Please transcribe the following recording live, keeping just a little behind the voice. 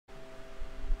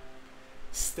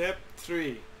Step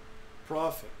 3.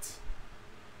 Prophet.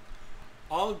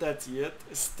 All that yet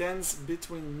stands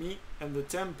between me and the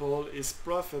temple is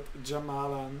Prophet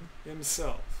Jamalan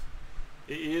himself.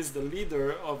 He is the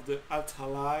leader of the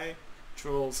Athalai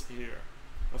trolls here,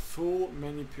 a full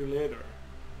manipulator.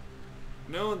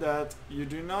 Know that you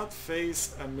do not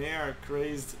face a mere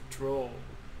crazed troll,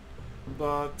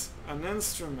 but an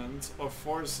instrument of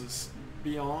forces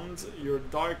beyond your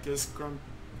darkest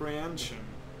comprehension.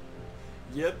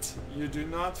 Yet you do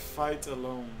not fight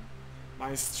alone.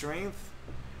 My strength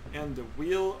and the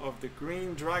will of the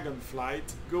green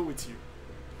dragonflight go with you.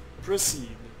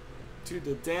 Proceed to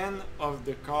the den of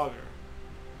the caller.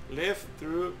 Lift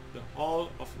through the hall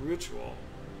of ritual,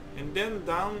 and then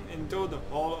down into the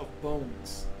hall of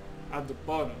bones. At the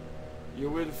bottom, you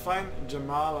will find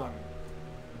Jamalan.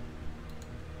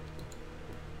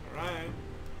 Alright,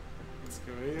 let's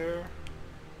go here.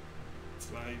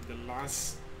 It's like the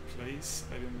last place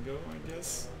I didn't go, I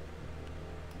guess.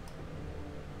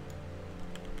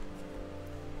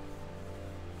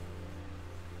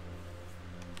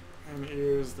 And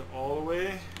here's the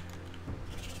hallway.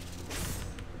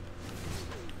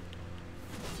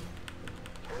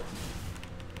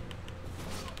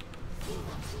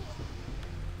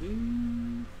 Yay,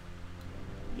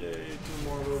 2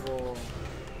 more level.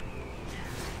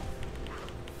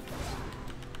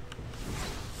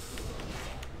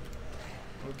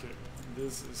 Okay,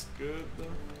 this is good.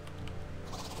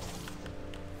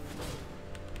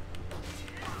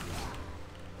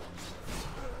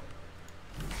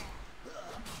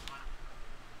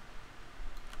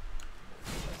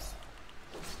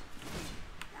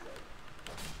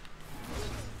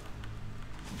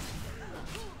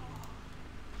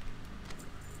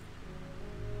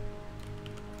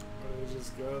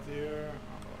 Got here.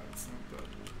 Oh, it's not that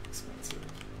expensive.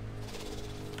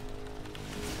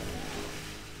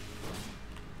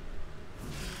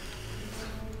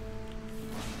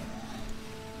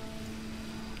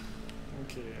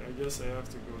 Okay, I guess I have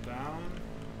to go down.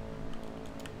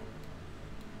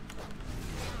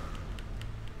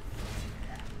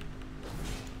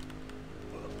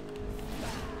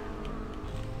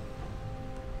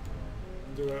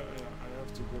 I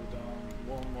have to go down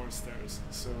 1 more stairs,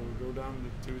 so go down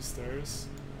the 2 stairs.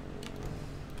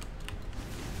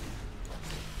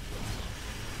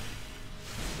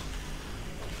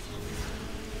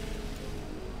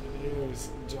 And here's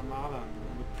Jamalan,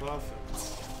 the prophet.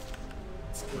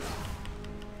 It's good.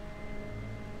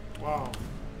 Wow,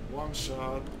 1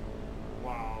 shot.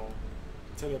 Wow,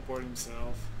 teleport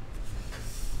himself.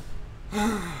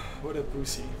 What a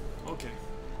pussy. Okay.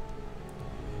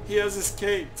 He has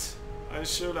escaped. I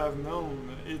should have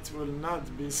known it will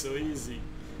not be so easy.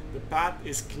 The path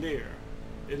is clear.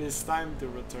 It is time to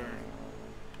return.